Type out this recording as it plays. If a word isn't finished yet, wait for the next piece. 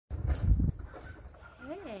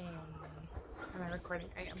Hey, am I recording?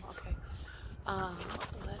 I am. Okay.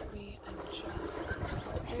 Let me adjust the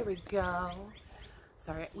there we go.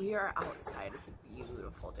 Sorry, we are outside. It's a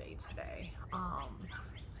beautiful day today. Hi.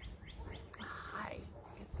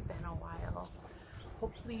 It's been a while.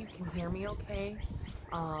 Hopefully you can hear me okay.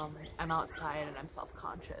 I'm outside and I'm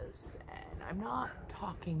self-conscious and I'm not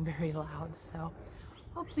talking very loud, so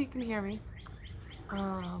hopefully you can hear me.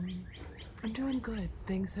 I'm doing good.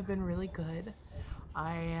 Things have been really good.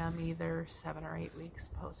 I am either 7 or 8 weeks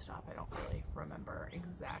post-op. I don't really remember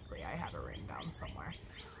exactly. I have it written down somewhere.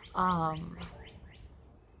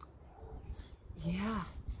 Yeah,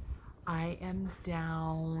 I am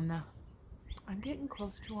down. I'm getting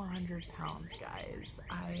close to 100 pounds, guys.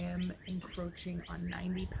 I am encroaching on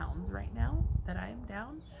 90 pounds right now that I am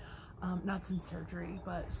down. Not since surgery,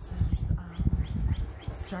 but since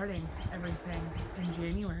starting everything in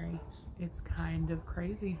January. It's kind of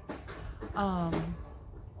crazy.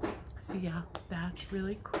 So yeah, that's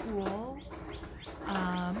really cool.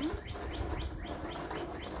 I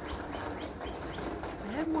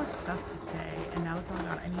had more stuff to say and now it's all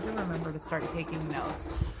gone. I need to remember to start taking notes.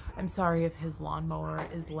 I'm sorry if his lawnmower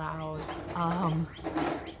is loud.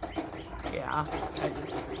 Yeah,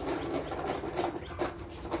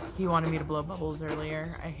 he wanted me to blow bubbles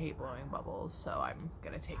earlier. I hate blowing bubbles, so I'm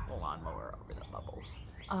gonna take the lawnmower over the bubbles.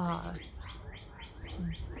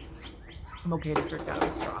 I'm okay to drink out of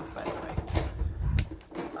a straw, by the way.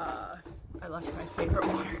 I left my favorite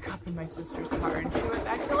water cup in my sister's car and she went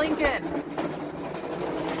back to Lincoln.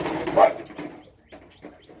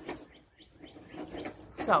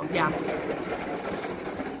 So, yeah.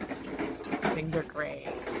 Things are great.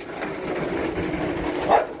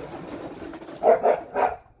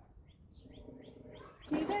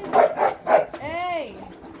 Can you guys... Hey!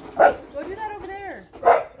 Go do that over there.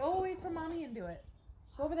 Go away from mommy and do it.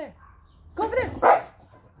 Go over there. Go over there!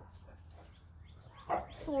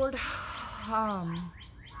 Lord.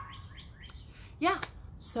 Yeah.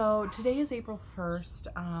 So today is April 1st.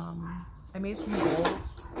 I made some goals.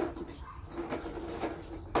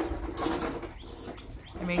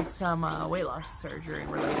 I made some weight loss surgery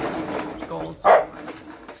related goals. Hey,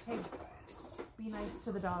 be nice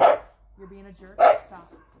to the dog. You're being a jerk.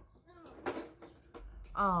 Stop.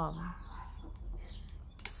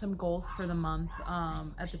 Some goals for the month.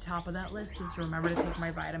 At the top of that list is to remember to take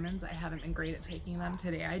my vitamins. I haven't been great at taking them.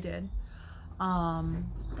 Today I did.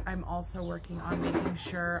 I'm also working on making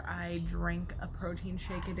sure I drink a protein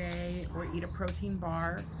shake a day or eat a protein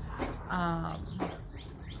bar. I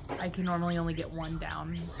can normally only get one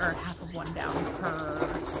down, or half of one down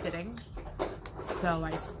per sitting. So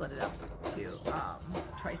I split it up to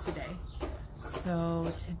twice a day.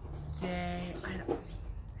 So today,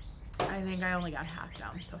 I think I only got half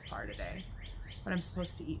down so far today, but I'm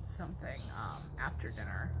supposed to eat something after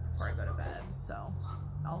dinner before I go to bed, so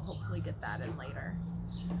I'll hopefully get that in later.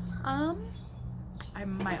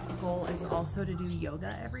 My goal is also to do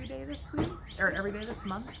yoga every day this week, or every day this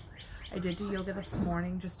month. I did do yoga this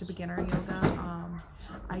morning, just a beginner yoga.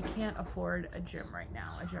 I can't afford a gym right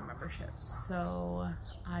now, a gym membership, so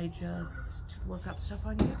I just look up stuff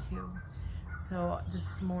on YouTube. So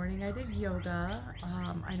this morning I did yoga.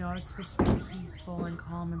 I know I was supposed to be peaceful and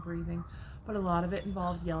calm and breathing, but a lot of it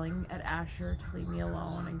involved yelling at Asher to leave me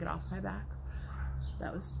alone and get off my back.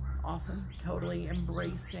 That was awesome. Totally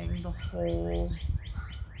embracing the whole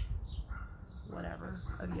whatever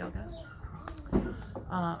of yoga.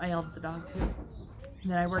 I yelled at the dog too.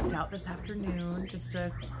 And then I worked out this afternoon, just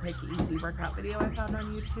a quick easy workout video I found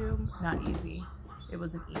on YouTube. Not easy. It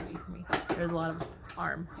wasn't easy for me. There's a lot of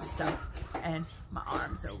arm stuff and my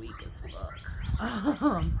arms are weak as fuck.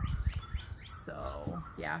 So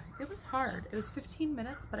yeah, it was hard. It was 15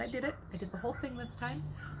 minutes, but I did it. I did the whole thing this time.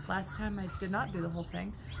 Last time I did not do the whole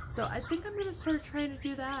thing. So I think I'm gonna start trying to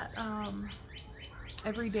do that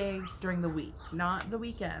every day during the week. Not the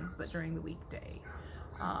weekends, but during the weekday.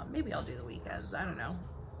 Maybe I'll do the weekends. I don't know.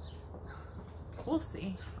 We'll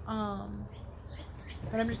see. But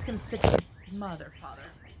I'm just gonna stick with mother, father.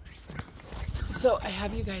 So I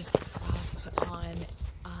have you guys propped on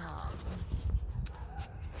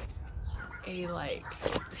a like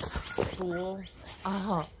spool.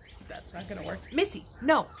 That's not gonna work. Missy,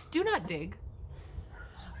 no, do not dig.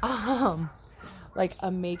 Like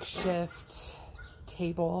a makeshift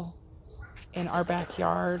table in our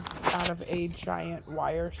backyard out of a giant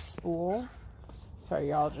wire spool. Sorry,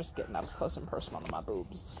 y'all, just getting up close and personal to my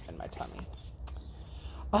boobs and my tummy.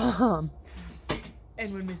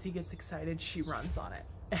 And when Missy gets excited, she runs on it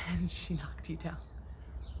and she knocked you down.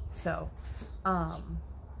 So,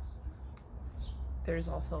 there's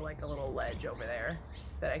also like a little ledge over there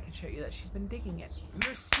that I could show you that she's been digging in.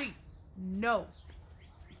 Mercy, no.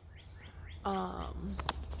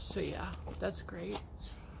 So yeah, that's great.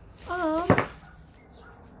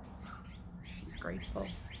 She's graceful.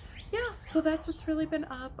 Yeah, so that's what's really been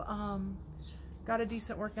up. Got a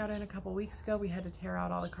decent workout in a couple weeks ago. We had to tear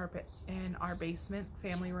out all the carpet in our basement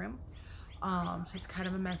family room. So it's kind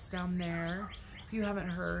of a mess down there. If you haven't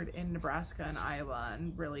heard, in Nebraska and Iowa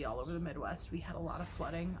and really all over the Midwest, we had a lot of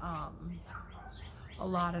flooding. A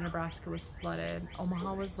lot of Nebraska was flooded.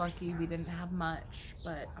 Omaha was lucky. We didn't have much,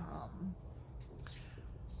 but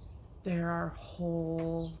there are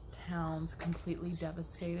whole towns completely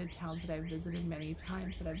devastated, towns that I've visited many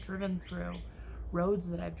times, that I've driven through, roads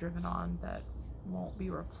that I've driven on that won't be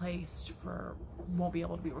able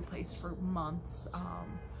to be replaced for months.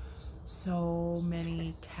 So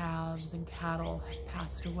many calves and cattle have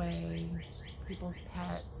passed away, people's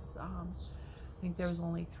pets. I think there was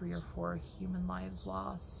only 3 or 4 human lives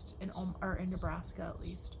lost in Nebraska, at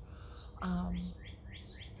least.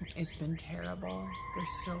 It's been terrible. They're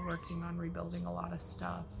still working on rebuilding a lot of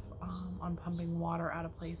stuff, on pumping water out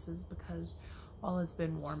of places, because while it's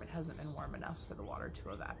been warm, it hasn't been warm enough for the water to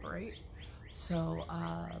evaporate. So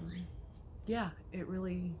yeah, it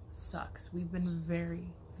really sucks. We've been very,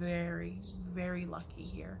 very, very lucky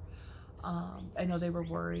here. I know they were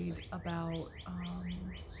worried about,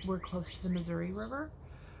 we're close to the Missouri River.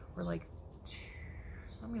 We're like,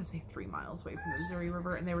 I'm gonna say 3 miles away from the Missouri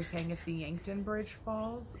River, and they were saying if the Yankton Bridge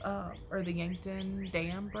falls, or the Yankton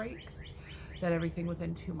Dam breaks, that everything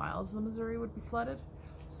within 2 miles of the Missouri would be flooded.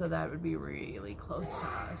 So that would be really close to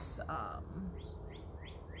us.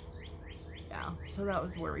 Yeah, so that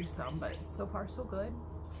was worrisome, but so far so good.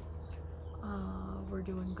 We're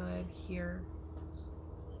doing good here.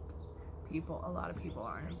 A lot of people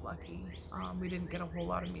aren't as lucky. We didn't get a whole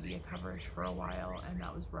lot of media coverage for a while, and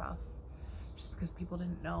that was rough, just because people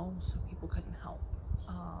didn't know, so people couldn't help.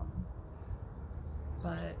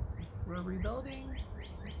 But we're rebuilding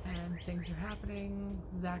and things are happening.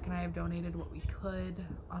 Zach and I have donated what we could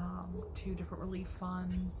to different relief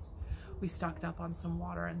funds. We stocked up on some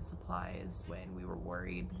water and supplies when we were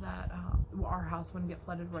worried that our house wouldn't get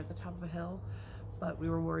flooded. We're at the top of a hill, but we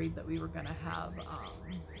were worried that we were gonna have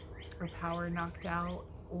our power knocked out,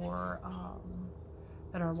 or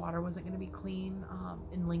that our water wasn't going to be clean.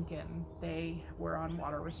 In Lincoln, they were on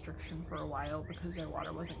water restriction for a while because their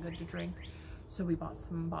water wasn't good to drink. So we bought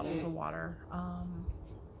some bottles of water,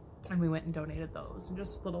 and we went and donated those, and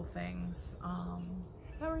just little things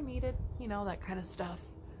that were needed, you know, that kind of stuff.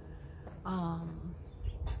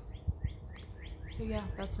 So yeah,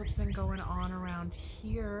 that's what's been going on around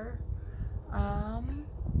here.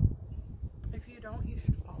 If you don't, you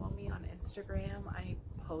should follow me on Instagram. I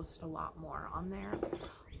post a lot more on there.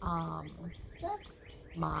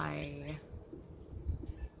 My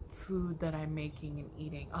food that I'm making and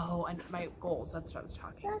eating. Oh, and my goals, that's what I was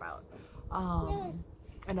talking about.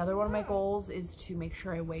 Another one of my goals is to make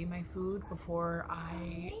sure I weigh my food before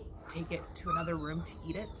I take it to another room to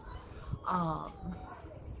eat it.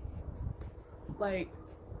 Like,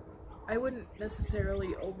 I wouldn't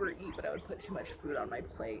necessarily overeat, but I would put too much food on my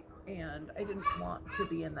plate, and I didn't want to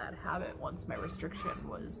be in that habit once my restriction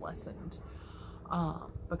was lessened,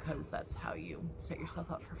 because that's how you set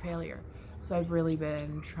yourself up for failure. So I've really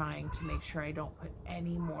been trying to make sure I don't put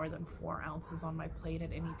any more than 4 ounces on my plate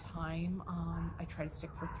at any time. I try to stick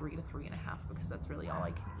for 3 to 3.5 because that's really all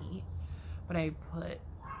I can eat, but I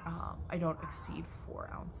don't exceed 4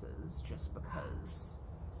 ounces, just because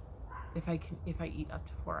if I eat up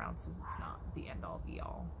to 4 ounces, it's not the end all be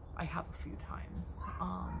all. I have a few times,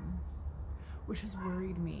 which has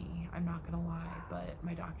worried me, I'm not gonna lie, but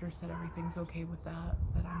my doctor said everything's okay with that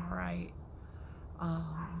I'm all right.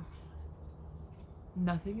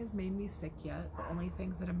 Nothing has made me sick yet. The only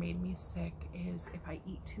things that have made me sick is if I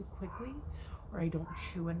eat too quickly or I don't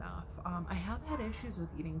chew enough. I have had issues with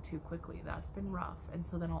eating too quickly. That's been rough, and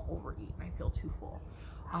so then I'll overeat and I feel too full.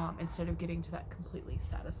 Instead of getting to that completely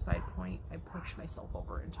satisfied point, I push myself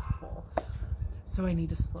over into full. So I need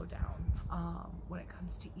to slow down when it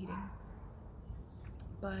comes to eating.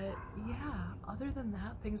 But yeah, other than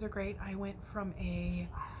that, things are great. I went from a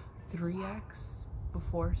 3X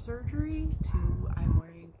before surgery to I'm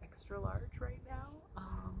wearing extra large right now.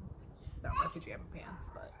 Not my pajama pants,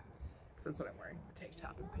 but because that's what I'm wearing, a tank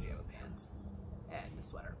top and pajama pants and a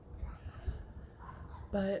sweater.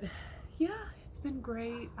 But yeah, it's been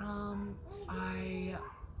great. I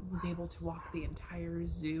was able to walk the entire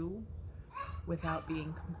zoo without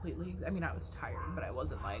being completely, I mean, I was tired, but I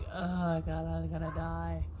wasn't like, oh god, I'm gonna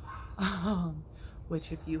die.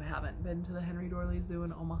 Which, if you haven't been to the Henry Dorley Zoo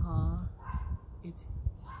in Omaha, It's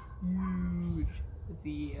huge. It's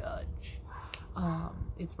huge.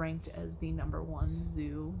 It's ranked as the #1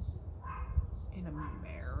 zoo in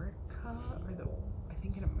America, I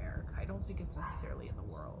think in America. I don't think it's necessarily in the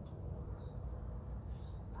world.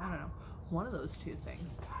 I don't know. One of those two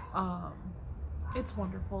things. It's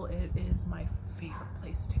wonderful. It is my favorite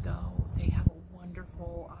place to go. They have a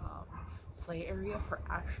wonderful play area for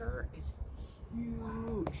Asher. It's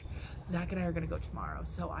huge. Zach and I are gonna go tomorrow,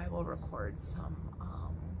 so I will record some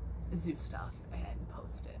zoo stuff and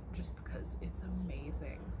post it just because it's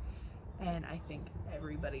amazing, and I think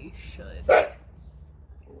everybody should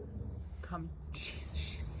come. Jesus,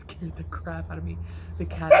 she scared the crap out of me. The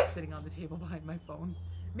cat is sitting on the table behind my phone.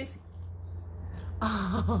 Missy.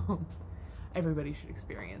 Everybody should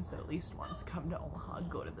experience it at least once. Come to Omaha,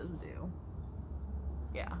 go to the zoo.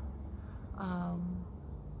 Yeah. But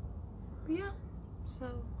yeah,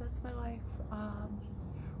 so that's my life.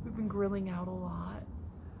 We've been grilling out a lot.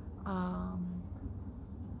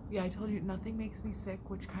 Yeah, I told you nothing makes me sick,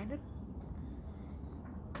 which kind of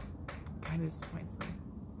disappoints me.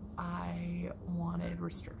 I wanted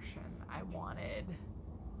restriction. I wanted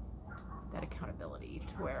that accountability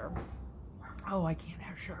to where, oh, I can't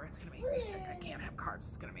have sugar, it's gonna make me sick. I can't have carbs,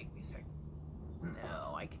 it's gonna make me sick.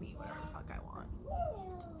 No, I can eat whatever the fuck I want.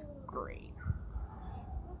 It's great.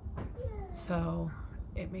 So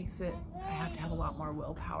it makes it, I have to have a lot more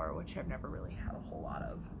willpower, which I've never really had a whole lot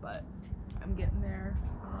of, but I'm getting there.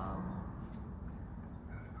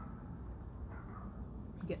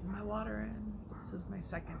 Getting my water in. This is my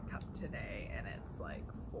second cup today, and it's like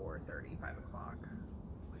 4:30, 5 o'clock,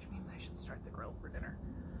 which means I should start the grill for dinner.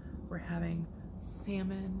 We're having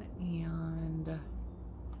salmon, and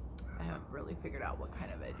I haven't really figured out what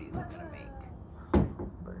kind of veggies I'm gonna make.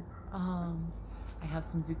 I have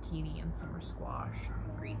some zucchini and summer squash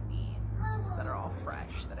and green beans that are all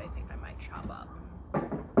fresh that I think I might chop up.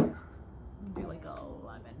 Do like a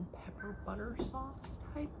lemon pepper butter sauce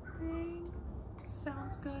type thing.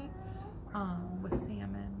 Sounds good. With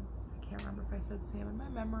salmon. I can't remember if I said salmon. My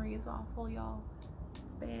memory is awful, y'all.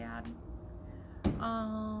 It's bad.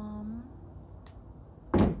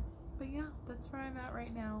 But yeah, that's where I'm at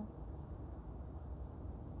right now.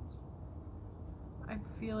 I'm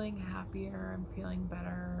feeling happier. I'm feeling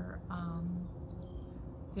better.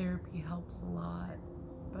 Therapy helps a lot,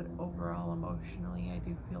 but overall, emotionally, I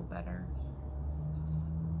do feel better.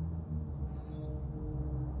 It's,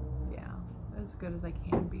 yeah, as good as I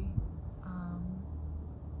can be.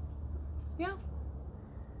 Yeah.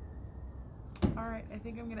 Alright, I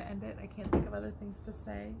think I'm gonna end it. I can't think of other things to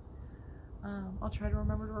say. I'll try to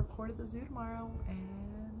remember to record at the zoo tomorrow,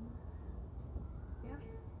 and yeah.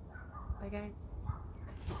 Bye, guys.